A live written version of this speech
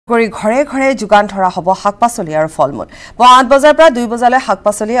কৰি ঘৰে ঘৰে যোগান ধৰা হ'ব শাক-পাচলি আৰু ফল-মূল। 8 বজাৰ পৰা 2 বজালৈ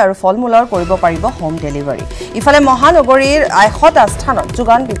শাক-পাচলি আৰু ফল-মূলৰ কৰিব পাৰিব হোম ডেলিভাৰী। ইফালে মহানগৰীৰ 100টা স্থানত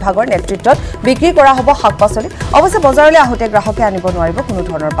যোগান বিভাগৰ নেতৃত্বত বিক্ৰী কৰা হ'ব শাক-পাচলি। অৱশ্যে বজাৰলৈ আহোতে গ্ৰাহকে আনিব নোৱাৰিব কোনো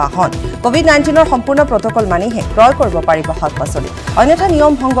ধৰণৰ বাহন। কোভিড-19ৰ সম্পূৰ্ণ প্ৰটকল মানিহে ক্ৰয় কৰিব পাৰিব শাক-পাচলি। অন্যথা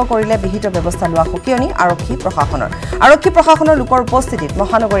নিয়ম ভংগ কৰিলে বিহিত ব্যৱস্থা লোৱা সকিয়নি আৰক্ষী প্ৰশাসনৰ লোকৰ উপস্থিতিত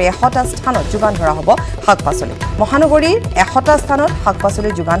মহানগৰীৰ 100টা স্থানত যোগান ধৰা হ'ব শাক-পাচলি। মহানগৰীৰ 100টা স্থানত শাক-পাচলি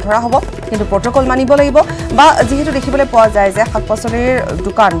যোগান ধৰা হ'ব, কিন্তু প্ৰটকল মানিব লাগিব। বা যেহেতু দেখিবলৈ পোৱা যায় যে শাক-পাচলিৰ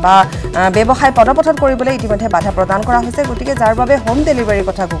দোকান বা ব্যৱসায় পদপথত কৰিবলৈ ইতিমধ্যে বাধা প্ৰদান কৰা হৈছে, গতিকে যাৰ বাবে হোম ডেলিভাৰীৰ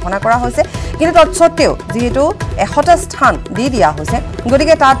কথা ঘোষণা কৰা হৈছে। কিন্তু তৎসত্ত্বেও যিহেতু 100টা স্থান দি দিয়া হৈছে,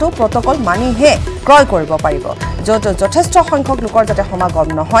 গতিকে তাতো প্ৰটকল মানিহে ক্ৰয় কৰিব পাৰিব, য'ত যথেষ্ট সংখ্যক লোকৰ যাতে সমাগম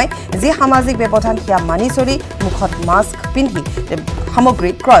নহয়, যি সামাজিক ব্যৱধান সেয়া মানি চলি মুখত মাস্ক পিন্ধি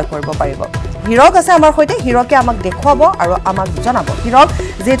সামগ্ৰী ক্ৰয় কৰিব পাৰিব। হিৰক আছে আমাৰ সৈতে, হিৰকে আমাক দেখুৱাব আৰু আমাক জনাব। হিৰক,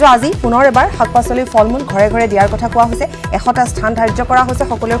 যেহেতু আজি পুনৰ এবাৰ শাক-পাচলি ফল-মূল ঘৰে ঘৰে দিয়াৰ কথা কোৱা হৈছে, 100টা স্থান ধাৰ্য কৰা হৈছে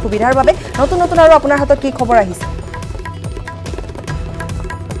সকলোৰে সুবিধাৰ বাবে, নতুন নতুন আৰু আপোনাৰ হাতত কি খবৰ আহিছে?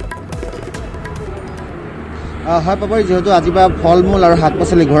 হয় পাবই, যেহেতু আজি পৰা ফল-মূল আৰু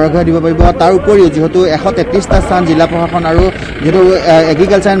শাক-পাচলি ঘৰে ঘৰে দিব পাৰিব। তাৰ উপৰিও যিহেতু 133টা স্থান জিলা প্ৰশাসন আৰু যিহেতু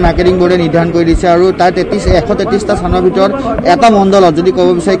এগ্ৰিকালচাৰ এণ্ড মাৰ্কেটিং বোৰ্ডে নিৰ্ধাৰণ কৰি দিছে, আৰু তাৰ 133টা স্থানৰ ভিতৰত এটা মণ্ডলত যদি ক'ব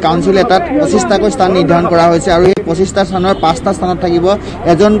বিচাৰি কাউন্সিল এটাত 25টাকৈ স্থান নিৰ্ধাৰণ কৰা হৈছে, আৰু সেই 25টা স্থানৰ 5টা স্থানত থাকিব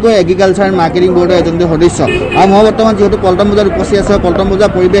এজনকৈ এগ্ৰিকালচাৰ এণ্ড মাৰ্কেটিং বোৰ্ডৰ এজনকৈ সদস্য। আৰু মই বৰ্তমান যিহেতু পল্টন বজাৰত উপস্থিত আছোঁ, পল্টন বজাৰ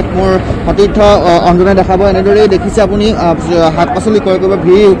পৰিৱেশ মোৰ সতীৰ্থ অঞ্জনে দেখাব। এনেদৰেই দেখিছে আপুনি শাক-পাচলি ক্ৰয় কৰিব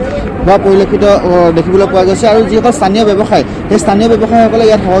ভিৰ হোৱা পৰিলক্ষিত দেখিবলৈ পোৱা গৈছে। আৰু যিসকল স্থানীয় ব্যৱসায়, সেই স্থানীয় ব্যৱসায়ীসকলে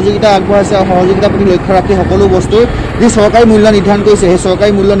ইয়াত সহযোগিতা আগবঢ়াইছে, আৰু সহযোগিতাৰ প্ৰতি লক্ষ্য ৰাখি সকলো বস্তু যি চৰকাৰী মূল্য নিৰ্ধাৰণ কৰিছে, সেই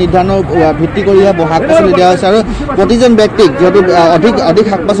চৰকাৰী মূল্য নিৰ্ধাৰণৰ ভিত্তি কৰিহে শাক-পাচলি দিয়া হৈছে। আৰু প্ৰতিজন ব্যক্তিক যিহেতু অধিক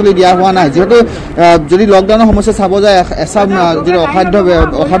শাক-পাচলি দিয়া হোৱা নাই, যিহেতু যদি লকডাউনৰ সমস্যা চাব যায়, এছাম যিটো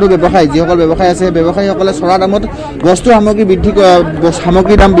অসাধু ব্যৱসায়ী যিসকল ব্যৱসায়ী আছে, সেই ব্যৱসায়ীসকলে চৰা দামত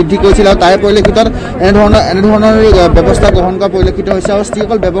সামগ্ৰীৰ দাম বৃদ্ধি কৰিছিল, আৰু তাৰে পৰিলক্ষিতত এনেধৰণৰ ব্যৱস্থা গ্ৰহণ কৰা পৰিলক্ষিত হৈছে। আৰু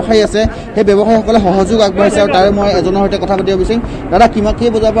যিসকল ব্যৱসায়ী আছে, সেই ব্যৱসায়ীসকলে সহযোগ আগবঢ়াইছে, আৰু তাৰে মই এজনৰ সৈতে কথা পাতিব বিচাৰিম। দাদা, কেই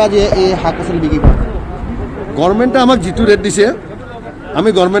বজাৰ পৰা আজি এই শাক-পাচলি বিক্ৰী কৰে? গভৰ্ণমেণ্টে আমাক যিটো ৰেট দিছে, আমি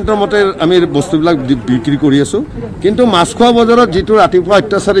গভৰ্ণমেণ্টৰ মতে আমি বস্তুবিলাক বিক্ৰী কৰি আছোঁ। কিন্তু মাছখোৱা বজাৰত যিটো ৰাতিপুৱা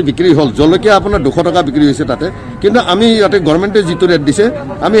অত্যাচাৰী বিক্ৰী হ'ল, জলকীয়া আপোনাৰ 200 টকা বিক্ৰী হৈছে তাতে, কিন্তু আমি ইয়াতে গভৰ্ণমেণ্টে যিটো ৰেট দিছে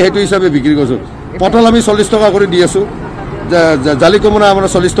আমি সেইটো হিচাপে বিক্ৰী কৰিছোঁ। পটল আমি 40 টকা কৰি দি আছোঁ, জালি কোমোৰা আপোনাৰ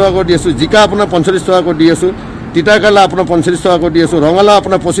 40 টকা কৰি দি আছোঁ, জিকা আপোনাৰ 45 টকা কৰি দি আছোঁ, তিতাকেৰেলা আপোনাৰ 45 টকা কৰি দি আছোঁ, ৰঙালাও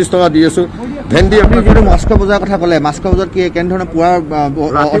আপোনাৰ 25 টকা দি আছোঁ, ভেন্দি। আপুনি যিহেতু মাছখোৱা বজাৰৰ কথা ক'লে, মাছখোৱা বজাৰত কেনেধৰণে পুৱাৰ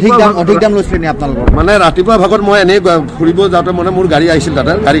অধিক দাম লৈছিলে নি আপোনালোকৰ? মানে ৰাতিপুৱা ভাগত মই এনেই ফুৰিব যাওঁতে মানে মোৰ গাড়ী আহিছিল,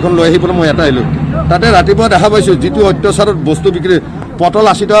 তাতে গাড়ীখন লৈ আহি পেলাই মই ইয়াতে আহিলোঁ। তাতে ৰাতিপুৱা দেখা পাইছোঁ যিটো অত্যাচাৰত বস্তু বিক্ৰী, পটল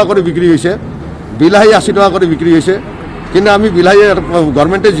 80 টকা কৰি বিক্ৰী হৈছে, বিলাহী 80 টকা কৰি বিক্ৰী হৈছে। কিন্তু আমি বিলাহী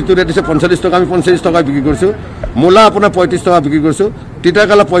গভৰ্ণমেণ্টে যিটো ৰেট দিছে 45 টকা, আমি 45 টকা বিক্ৰী কৰিছোঁ। মূলা আপোনাৰ 35 টকা বিক্ৰী কৰিছোঁ,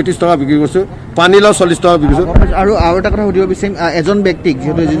 তিতাকেৰেলা 35 টকা বিক্ৰী কৰিছোঁ, পানীলাও 40 টকা বিক্ৰী কৰিছোঁ। আৰু এটা কথা সুধিব বিচাৰিম, এজন ব্যক্তিক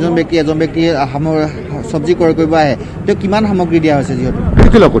যিহেতু এজন ব্যক্তিয়ে চব্জি ক্ৰয় কৰিব আহে, তেওঁ কিমান সামগ্ৰী দিয়া হৈছে? যিহেতু 2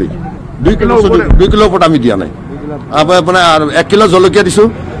 কিলো কৰি 2 কিলোৰ ওপৰত আমি দিয়া নাই। আপোনাৰ 1 কিলো জলকীয়া দিছোঁ,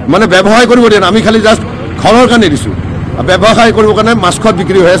 মানে ব্যৱসায় কৰিব দিয়া নাই, আমি খালি জাষ্ট ঘৰৰ কাৰণে দিছোঁ। ব্যৱসায় কৰিবৰ কাৰণে মাছখোৱাত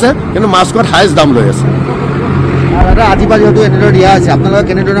বিক্ৰী হৈ আছে, কিন্তু মাছখোৱাত হাইষ্ট দাম লৈ আছে। দাদা, আজি পৰা যিহেতু এনেদৰে দিয়া হৈছে, আপোনালোকে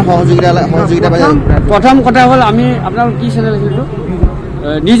কেনেধৰণে সহযোগিতা পাইছে? প্ৰথম কথা হ'ল, আমি আপোনালোকৰ কি চেনেল আছিলোঁ,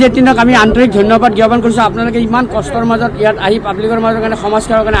 News 18ক আমি আন্তৰিক ধন্যবাদ জ্ঞাপন কৰিছোঁ। আপোনালোকে ইমান কষ্টৰ মাজত ইয়াত আহি পাব্লিকৰ মাজৰ কাৰণে, সমাজ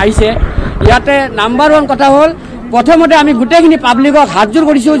সেৱাৰ কাৰণে আহিছে। ইয়াতে নাম্বাৰ 1 কথা হ'ল, প্ৰথমতে আমি গোটেইখিনি পাব্লিকক হাতযোৰ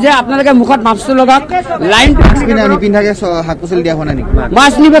কৰিছোঁ যে আপোনালোকে মুখত মাস্কটো লগাওক, লাইন নিপিন্ধাকে শাক-পাচলি দিয়া হোৱা নাই নেকি?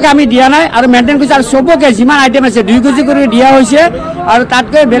 মাছ নিবাকে আমি দিয়া নাই, আৰু মেইনটেইন কৰিছোঁ। আৰু চবকে যিমান আইটেম আছে 2 কেজি কৰি দিয়া হৈছে, আৰু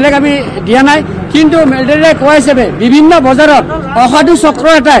তাতকৈ বেলেগ আমি দিয়া নাই। কিন্তু মেলেৰিয়াই কৈ হিচাপে বিভিন্ন বজাৰত অসাধু চক্ৰ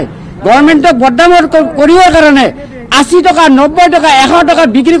এটাই গভৰ্ণমেণ্টক বদনামৰ কৰিবৰ কাৰণে 80 টকা, 90 টকা, 100 টকা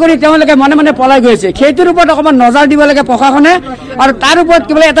বিক্ৰী কৰি তেওঁলোকে মনে পলাই গৈ আছে। সেইটোৰ ওপৰত অকণমান নজৰ দিব লাগে প্ৰশাসনে, আৰু তাৰ ওপৰত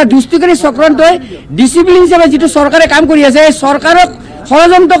কিবা এটা দুষ্টিকাৰী চক্ৰই ডিচিপ্লিন হিচাপে যিটো চৰকাৰে কাম কৰি আছে, এই চৰকাৰক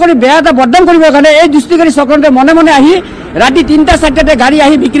ষড়যন্ত্ৰ কৰি বেয়া এটা বদনাম কৰিবৰ কাৰণে এই দুষ্টিকাৰী চক্ৰটোৱে মনে আহি ৰাতি 3টা-4টাতে গাড়ী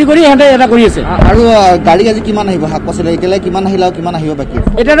আহি বিক্ৰী কৰি সিহঁতে এটা কৰি আছে। আৰু গাড়ী আজি কিমান আহিব শাক-পাচলি? এতিয়ালৈকে কিমান আহিলে আৰু কিমান আহিব বাকী?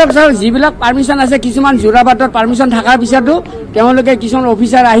 এতিয়াতো ছাৰ যিবিলাক পাৰ্মিশ্যন আছে, কিছুমান যোৰাবাটত পাৰ্মিশ্যন থকাৰ পিছতো তেওঁলোকে কিছুমান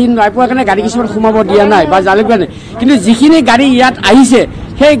অফিচাৰ আহি নাইপোৱাৰ কাৰণে গাড়ী কিছুমান সোমাব দিয়া নাই বা জালিব নাই। কিন্তু যিখিনি গাড়ী ইয়াত আহিছে,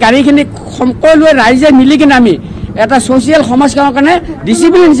 সেই গাড়ীখিনি সকলোৱে ৰাইজে মিলি কিনে আমি এটা ছ'চিয়েল সমাজখনৰ কাৰণে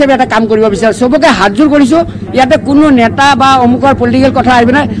ডিচিপ্লিন হিচাপে এটা কাম কৰিব বিচাৰোঁ চবকে হাতযোৰ কৰিছোঁ ইয়াতে কোনো নেতা বা অমুকৰ পলিটিকেল কথা আহিব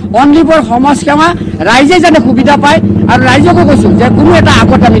নাই অনলি ফৰ সমাজসেৱা ৰাইজে যাতে সুবিধা পায় আৰু ৰাইজকো কৈছোঁ যে কোনো এটা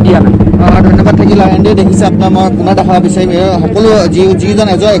আগত আমি দিয়া নাই ধন্যবাদ থাকিল এনে দেখিছে আপোনাৰ মই পুনৰ দেখাব বিচাৰিম সকলো যিজন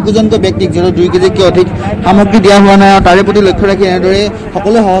একোজনকৈ ব্যক্তিক যিহেতু 2 কেজিতকৈ অধিক সামগ্ৰী দিয়া হোৱা নাই আৰু তাৰে প্ৰতি লক্ষ্য ৰাখি এনেদৰে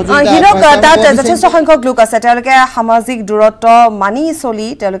সকলো সহযোগিতা তাত যথেষ্ট সংখ্যক লোক আছে তেওঁলোকে সামাজিক দূৰত্ব মানি চলি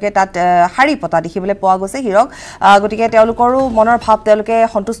তেওঁলোকে তাত শাৰী পতা দেখিবলৈ পোৱা গৈছে হিৰক গতিকে তেওঁলোকৰো মনৰ ভাৱ তেওঁলোকে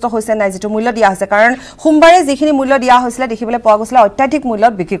সন্তুষ্ট হৈছে নাই যিটো মূল্য দিয়া হৈছে কাৰণ সোমবাৰে যিখিনি মূল্য দিয়া হৈছিলে দেখিবলৈ পোৱা গৈছিলে অত্যাধিক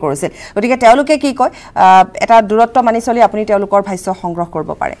মূল্যত বিক্ৰী কৰিছিল গতিকে তেওঁলোকে কি কয় এটা দূৰত্ব মানি চলি আপুনি তেওঁলোকৰ ভাষ্য সংগ্ৰহ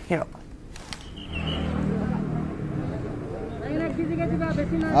কৰিব পাৰে হিৰক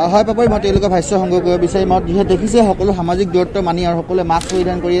হয় পাপৰি মই তেওঁলোকৰ ভাষ্য সংগ্ৰহ কৰিব বিচাৰিম মই যিহেতু দেখিছে সকলো সামাজিক দূৰত্ব মানি আৰু সকলোৱে মাস্ক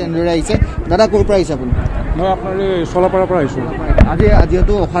পৰিধান কৰি এনেদৰে আহিছে দাদা ক'ৰ পৰা আহিছে আপুনি মই আপোনাৰ এই চলাপাৰাৰ পৰা আহিছোঁ আজি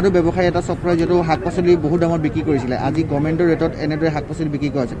যিহেতু অসাধু ব্যৱসায়ী এটা চক্ৰই যিহেতু শাক পাচলি বহু দামত বিক্ৰী কৰিছিলে আজি গভৰ্ণমেণ্টৰ ৰেটত এনেদৰে শাক পাচলি বিক্ৰী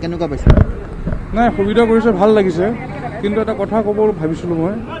কৰা হৈছে কেনেকুৱা পাইছে নাই সুবিধা কৰিছে ভাল লাগিছে কিন্তু এটা কথা ক'ব ভাবিছিলোঁ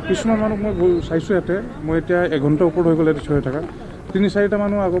মই কিছুমান মানুহ মই চাইছোঁ ইয়াতে মই এতিয়া এঘণ্টাৰ ওপৰত হৈ গ'ল ইয়াতে থৈ থকা 3-4টা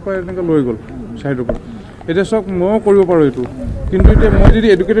মানুহ আগৰ পৰা এনেকৈ লৈ গ'ল চাইডৰ পৰা এতিয়া চাওক ময়ো কৰিব পাৰোঁ এইটো কিন্তু এতিয়া মই যদি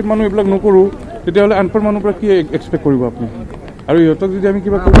এডুকেটেড মানুহ এইবিলাক নকৰোঁ তেতিয়াহ'লে আনপঢ় মানুহৰ পৰা কি এক্সপেক্ট কৰিব আপুনি আৰু ইহঁতক যদি আমি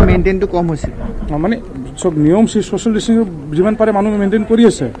কিবা কৰোঁ মেইনটেইনটো কম হৈছে মানে চব নিয়ম ছ'চিয়েল ডিষ্টেঞ্চিং যিমান পাৰে মানুহ মেইনটেইন কৰি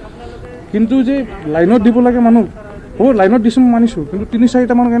আছে কিন্তু যে লাইনত দিব লাগে মানুহ লাইনত দিছোঁ মানিছোঁ কিন্তু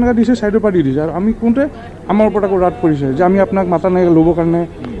 3-4টা মানুহ এনেকৈ দিছে চাইডৰ পৰা দি দিছে আৰু আমি কোনতে আমাৰ ওপৰত আকৌ ৰাত পৰিছে যে আমি আপোনাক মাতা নাই ল'বৰ কাৰণে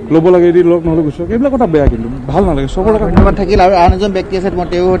ল'ব লাগে এদি লগ নহ'লে গুচক এইবিলাক কথা বেয়া কিন্তু ভাল নালাগে চবৰ লগত ধন্যবাদ থাকিল আৰু আন এজন ব্যক্তি আছে মই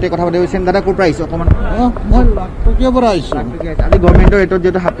তেওঁৰ সৈতে কথা পাতিব বিচাৰিম দাদা ক'ৰ পৰা আহিছোঁ অকণমান মই লাখটকীয়াৰ পৰা আহিছোঁ আজি গভৰ্ণমেণ্টৰ ৰেটত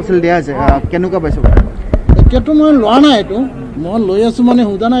যিহেতু শাক পাচলি দিয়া আছে কেনেকুৱা পাইছোঁ এতিয়াতো মই লোৱা নাই এইটো মই লৈ আছোঁ মানে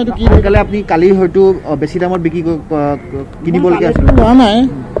সোধা নাই এইটো কি সোনকালে আপুনি কালি হয়তো বেছি দামত বিক্ৰী কিনিবলগীয়া আছিল লোৱা নাই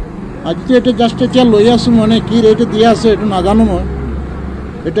আজিতো এতিয়া জাষ্ট এতিয়া লৈ আছোঁ মানে কি ৰেট দিয়া আছে এইটো নাজানো মই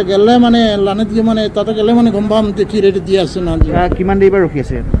এতিয়া গেলে মানে লানে দিয়ে মানে তাতে গেলে মানে গম পাম কি ৰেট দিয়া আছে না কিমান দেৰি পৰা ৰখি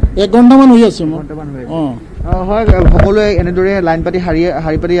আছে 1 ঘণ্টামান হৈ আছে মই হয় সকলোৱে এনেদৰে লাইন পাতি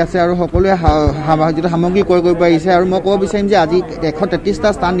শাৰী পাতি আছে আৰু সকলোৱে যিটো সামগ্ৰী ক্ৰয় কৰিব আহিছে আৰু মই ক'ব বিচাৰিম যে আজি 133টা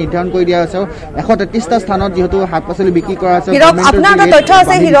স্থান নিৰ্ধাৰণ কৰি দিয়া হৈছে আৰু 133টা স্থানত যিহেতু শাক পাচলি বিক্ৰী কৰা আছে আপোনাৰ এটা তথ্য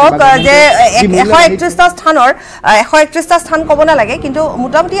আছে হিৰক যে 131টা স্থানৰ 131টা স্থান ক'ব নালাগে কিন্তু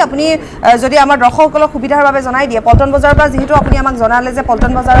মোটামুটি আপুনি যদি আমাৰ দৰ্শকসকলক সুবিধাৰ বাবে জনাই দিয়ে পল্টন বজাৰৰ পৰা যিহেতু আপুনি আমাক জনালে যে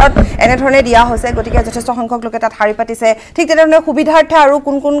পল্টন বজাৰত এনেধৰণে দিয়া হৈছে গতিকে যথেষ্ট সংখ্যক লোকে তাত শাৰী পাতিছে ঠিক তেনেধৰণে সুবিধাৰ্থে আৰু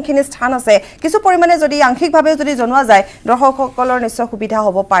কোনখিনি স্থান আছে কিছু পৰিমাণে যদি আংশিকভাৱে যদি জনোৱা যায় দৰ্শকসকলৰ নিশ্চয় সুবিধা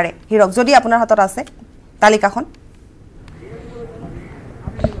হ'ব পাৰে হিৰক যদি আপোনাৰ হাতত আছে তালিকাখন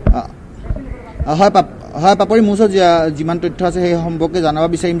হয় পাপৰি মোৰ ওচৰত যিমান তথ্য আছে সেই সম্পৰ্কে জনাব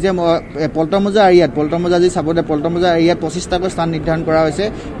বিচাৰিম যে পল্টন বজাৰ এৰিয়াত যদি চাব দে পল্টন বজাৰ এৰিয়াত 25টাকৈ স্থান নিৰ্ধাৰণ কৰা হৈছে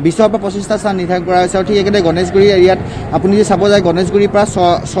 20ৰ পৰা 25টা স্থান নিৰ্ধাৰণ কৰা হৈছে আৰু ঠিক একেদৰে গণেশগুৰি এৰিয়াত আপুনি যদি চাব যায় গণেশগুৰিৰ পৰা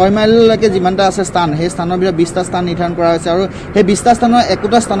 6 মাইললৈকে যিমানটা আছে স্থান সেই স্থানৰ ভিতৰত 20টা স্থান নিৰ্ধাৰণ কৰা হৈছে আৰু সেই 20টা স্থানৰ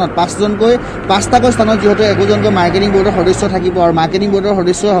একোটা স্থানত 5টাকৈ স্থানত যিহেতু একোজনকৈ মাৰ্কেটিং বৰ্ডৰ সদস্য থাকিব আৰু মাৰ্কেটিং বৰ্ডৰ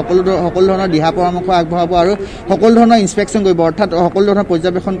সদস্যই সকলো ধৰণৰ দিহা পৰামৰ্শ আগবঢ়াব আৰু সকলো ধৰণৰ ইনস্পেকশ্যন কৰিব অৰ্থাৎ সকলো ধৰণৰ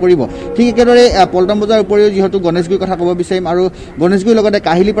পৰ্যবেক্ষণ কৰিব ঠিক একেদৰে পল্টন বজাৰ উপৰিও যিহেতু গণেশগুৰিৰ কথা ক'ব বিচাৰিম আৰু গণেশগুৰিৰ লগতে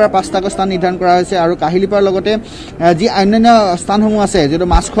কাহিলীপাৰা 5টাকৈ স্থান নিৰ্ধাৰণ কৰা হৈছে আৰু কাহিলীপাৰাৰ লগতে যি অন্যান্য স্থানসমূহ আছে যিহেতু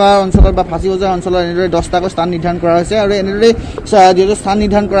মাছখোৱা অঞ্চলত বা ফাঁচি বজাৰ অঞ্চলত এনেদৰে 10টাকৈ স্থান নিৰ্ধাৰণ কৰা হৈছে আৰু এনেদৰে যিহেতু স্থান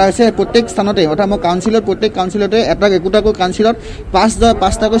নিৰ্ধাৰণ কৰা হৈছে প্ৰত্যেক স্থানতে অৰ্থাৎ মই প্ৰত্যেক কাউন্সিলতে একোটাকৈ কাউন্সিলত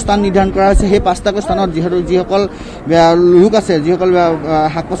 5টাকৈ স্থান নিৰ্ধাৰণ কৰা হৈছে সেই 5টাকৈ স্থানত যিসকল লোক আছে যিসকল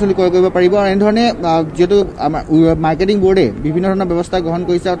শাক পাচলি ক্ৰয় কৰিব পাৰিব আৰু এনেধৰণে যিহেতু আমাৰ মাৰ্কেটিং বৰ্ডে বিভিন্ন ধৰণৰ ব্যৱস্থা গ্ৰহণ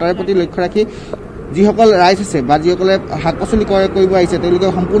কৰিছে আৰু তাৰে প্ৰতি লক্ষ্য ৰাখি যিসকল ৰাইজ আছে বা যিসকলে শাক পাচলি ক্ৰয় কৰিব আহিছে তেওঁলোকে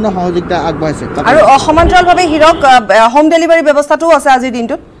সম্পূৰ্ণ সহযোগিতা আগবঢ়াইছে আৰু সমান্তৰালভাৱে হিৰক হোম ডেলিভাৰী ব্যৱস্থাটোও আছে আজিৰ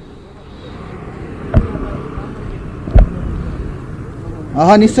দিনটোত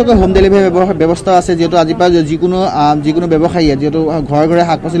হয় নিশ্চয়কৈ হোম ডেলিভাৰী ব্যৱস্থা আছে যিহেতু আজিৰ পৰা যিকোনো ব্যৱসায়ীয়ে যিহেতু ঘৰে ঘৰে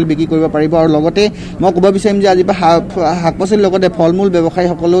শাক পাচলি বিক্ৰী কৰিব পাৰিব আৰু লগতে মই ক'ব বিচাৰিম যে আজিৰ পৰা শাক পাচলিৰ লগতে ফল মূল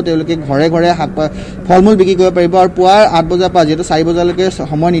ব্যৱসায়ীসকলেও তেওঁলোকে ঘৰে ঘৰে ফল মূল বিক্ৰী কৰিব পাৰিব আৰু পুৱাৰ 8 বজাৰ পৰা যিহেতু 4 বজালৈকে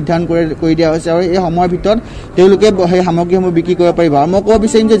সময় নিৰ্ধাৰণ কৰি দিয়া হৈছে আৰু এই সময়ৰ ভিতৰত তেওঁলোকে সেই সামগ্ৰীসমূহ বিক্ৰী কৰিব পাৰিব আৰু মই ক'ব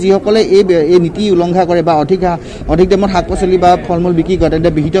বিচাৰিম যে যিসকলে এই নীতি উলংঘা কৰে বা অধিক দামত শাক পাচলি বা ফল মূল বিক্ৰী কৰে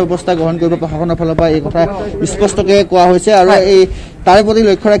তেন্তে বিহিত ব্যৱস্থা গ্ৰহণ কৰিব প্ৰশাসনৰ ফালৰ পৰা এই কথা স্পষ্টকৈ কোৱা হৈছে আৰু এই তাৰে প্ৰতি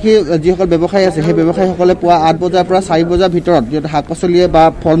লক্ষ্য ৰাখি যিসকল ব্যৱসায়ী আছে সেই ব্যৱসায়ীসকলে পুৱা 8 বজাৰ পৰা 4 বজাৰ ভিতৰত যিহেতু শাক পাচলিয়ে বা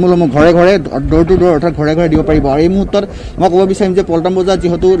ফল মূলসমূহ ঘৰে ঘৰে ড'ৰ টু ড'ৰ অৰ্থাৎ ঘৰে ঘৰে দিব পাৰিব আৰু এই মুহূৰ্তত মই ক'ব বিচাৰিম যে পল্টন বজাৰ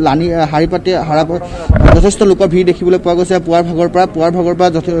যিহেতু শাৰী পাতি যথেষ্ট লোকৰ ভিৰ দেখিবলৈ পোৱা গৈছে পুৱাৰ ভাগৰ পৰা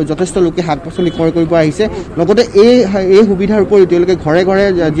যথেষ্ট লোকে শাক পাচলি ক্ৰয় কৰিব আহিছে লগতে এই সুবিধাৰ উপৰিও তেওঁলোকে ঘৰে ঘৰে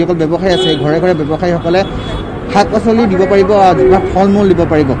যিসকল ব্যৱসায়ী আছে ঘৰে ঘৰে ব্যৱসায়ীসকলে শাক পাচলি দিব পাৰিব ফল মূল দিব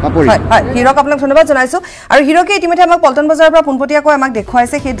পাৰিব পাপৰি হয় হিৰক আপোনাক ধন্যবাদ জনাইছো আৰু হিৰকে ইতিমধ্যে আমাক পল্টন বজাৰৰ পৰা পোনপটীয়াকৈ আমাক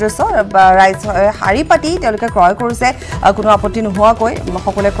দেখুৱাইছে সেই দৃশ্য ৰাইজ শাৰী পাতি তেওঁলোকে ক্ৰয় কৰিছে কোনো আপত্তি নোহোৱাকৈ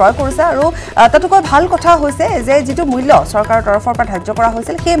সকলোৱে ক্ৰয় কৰিছে আৰু তাতোকৈ ভাল কথা হৈছে যে যিটো মূল্য চৰকাৰৰ তৰফৰ পৰা ধাৰ্য কৰা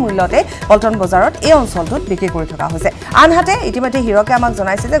হৈছিল সেই মূল্যতে পল্টন বজাৰত এই অঞ্চলটোত বিক্ৰী কৰি থকা হৈছে আনহাতে ইতিমধ্যে হিৰকে আমাক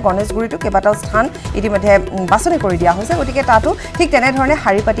জনাইছে যে গণেশগুৰিটো কেইবাটাও স্থান ইতিমধ্যে বাছনি কৰি দিয়া হৈছে গতিকে তাতো ঠিক তেনেধৰণে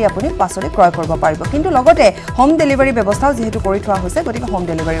শাৰী পাতি আপুনি পাচলি ক্ৰয় কৰিব পাৰিব কিন্তু লগতে হোম ডেলিভাৰী ব্যৱস্থাও যিহেতু কৰি থোৱা হৈছে গতিকে হোম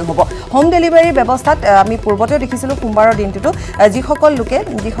ডেলিভাৰী হ'ব হোম ডেলিভাৰী ব্যৱস্থাত আমি পূৰ্বতেও দেখিছিলোঁ সোমবাৰৰ দিনটোতো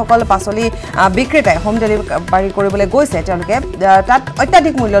যিসকল পাচলি বিক্ৰেতাই হোম ডেলিভাৰী কৰিবলৈ গৈছে তেওঁলোকে তাত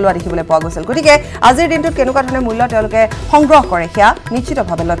অত্যাধিক মূল্য লোৱা দেখিবলৈ পোৱা গৈছিল গতিকে আজিৰ দিনটোত কেনেকুৱা ধৰণে মূল্য তেওঁলোকে সংগ্ৰহ কৰে সেয়া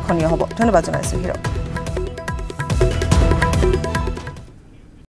নিশ্চিতভাৱে লক্ষণীয় হ'ব ধন্যবাদ জনাইছোঁ হিৰক